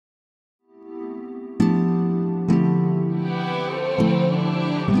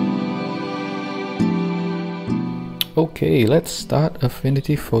Okay, let's start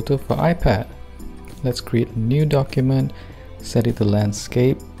Affinity Photo for iPad. Let's create a new document, set it to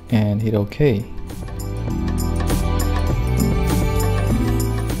landscape, and hit OK.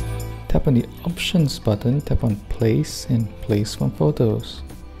 Tap on the Options button, tap on Place and Place from Photos.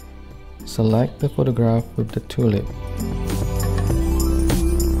 Select the photograph with the tulip.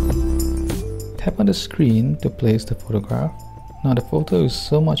 Tap on the screen to place the photograph. Now the photo is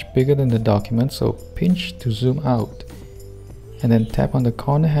so much bigger than the document, so pinch to zoom out. And then tap on the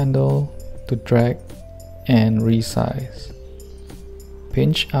corner handle to drag and resize.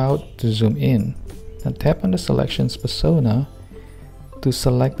 Pinch out to zoom in. Now tap on the Selections persona to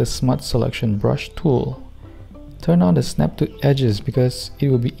select the Smart Selection Brush tool. Turn on the Snap to Edges because it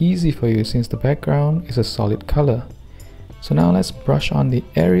will be easy for you since the background is a solid color. So now let's brush on the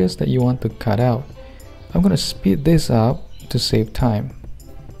areas that you want to cut out. I'm going to speed this up to save time.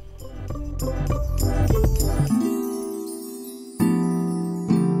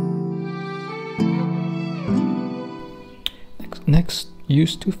 Next,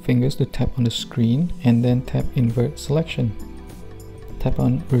 use two fingers to tap on the screen and then tap Invert Selection. Tap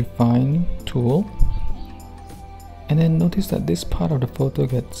on Refine tool and then notice that this part of the photo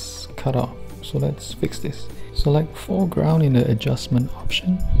gets cut off. So let's fix this. Select Foreground in the Adjustment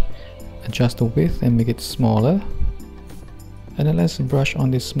option. Adjust the width and make it smaller. And then let's brush on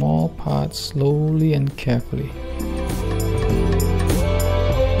this small part slowly and carefully.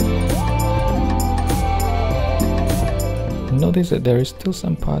 Notice that there is still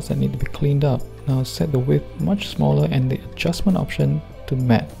some parts that need to be cleaned up. Now set the width much smaller and the adjustment option to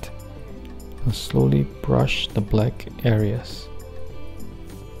matte. Now slowly brush the black areas.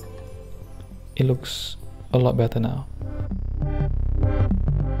 It looks a lot better now.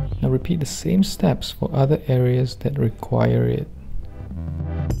 Now repeat the same steps for other areas that require it.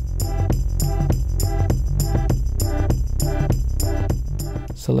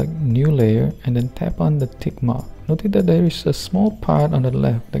 Select New Layer and then tap on the tick mark. Notice that there is a small part on the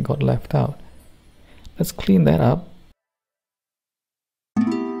left that got left out. Let's clean that up.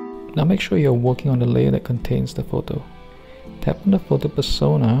 Now make sure you're working on the layer that contains the photo. Tap on the photo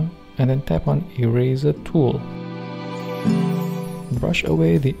persona and then tap on Eraser tool. Brush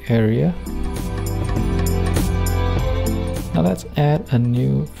away the area. Now let's add a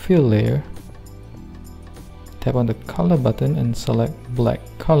new fill layer. Tap on the color button and select black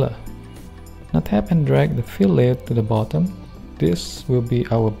color. Now tap and drag the fill layer to the bottom. This will be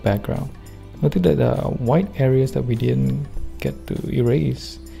our background. Notice that there are white areas that we didn't get to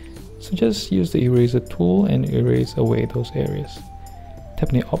erase. So just use the eraser tool and erase away those areas.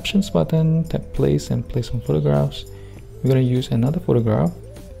 Tap on the Options button, tap Place and Place from Photographs. We're going to use another photograph.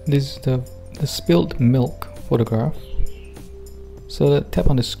 This is the spilt milk photograph. So tap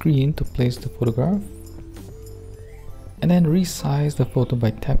on the screen to place the photograph. And then resize the photo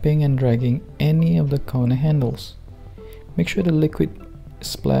by tapping and dragging any of the corner handles. Make sure the liquid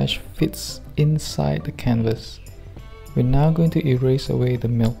splash fits inside the canvas. We're now going to erase away the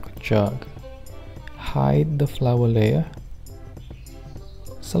milk jug. Hide the flower layer.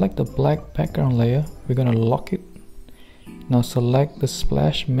 Select the black background layer. We're going to lock it. Now select the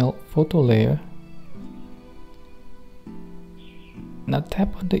splash milk photo layer. Now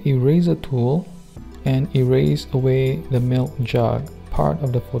tap on the eraser tool and erase away the milk jug part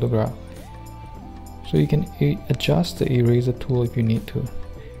of the photograph. So you can adjust the eraser tool if you need to.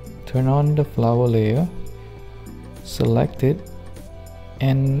 Turn on the flower layer, select it,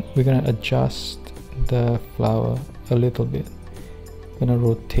 and we're going to adjust the flower a little bit. We're going to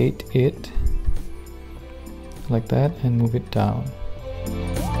rotate it like that and move it down.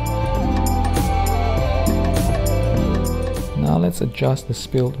 Now let's adjust the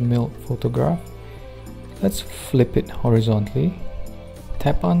spilled milk photograph. Let's flip it horizontally.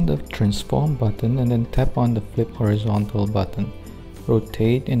 Tap on the Transform button and then tap on the Flip Horizontal button.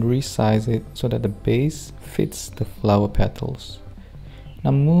 Rotate and resize it so that the base fits the flower petals.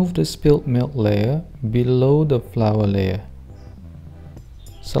 Now move the spilled milk layer below the flower layer.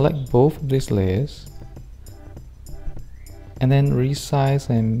 Select both of these layers and then resize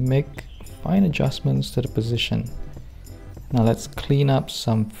and make fine adjustments to the position. Now let's clean up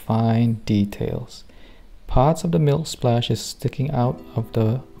some fine details. Parts of the milk splash is sticking out of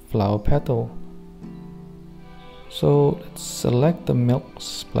the flower petal. So let's select the milk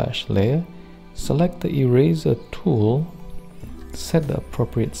splash layer, select the eraser tool, set the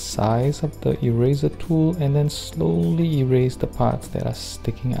appropriate size of the eraser tool, and then slowly erase the parts that are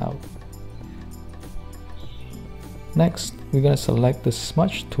sticking out. Next, we're going to select the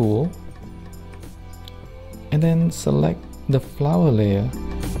smudge tool and then select the flower layer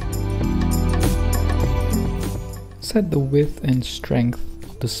Set the width and strength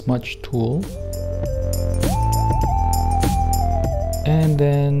of the smudge tool. And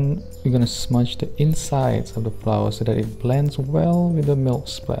then we're gonna smudge the insides of the flower so that it blends well with the milk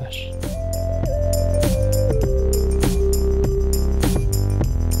splash.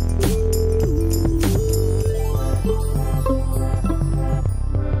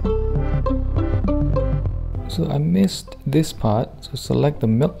 So I missed this part, so select the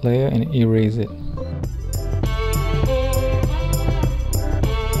milk layer and erase it.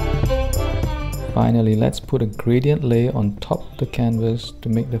 Finally, let's put a gradient layer on top of the canvas to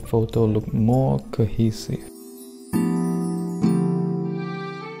make the photo look more cohesive.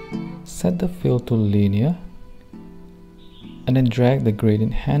 Set the fill to linear and then drag the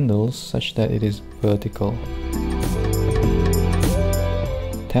gradient handles such that it is vertical.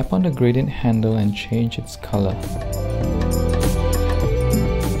 Tap on the gradient handle and change its color.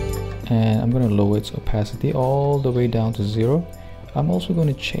 And I'm going to lower its opacity all the way down to 0. I'm also going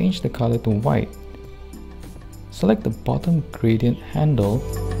to change the color to white. Select the bottom gradient handle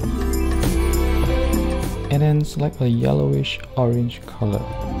and then select a yellowish orange color.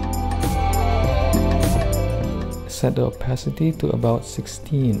 Set the opacity to about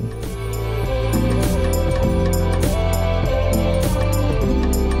 16.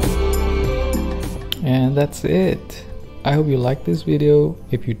 And that's it. I hope you liked this video.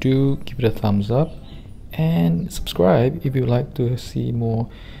 If you do, give it a thumbs up and subscribe if you'd like to see more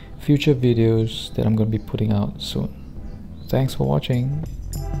future videos that I'm going to be putting out soon. Thanks for watching.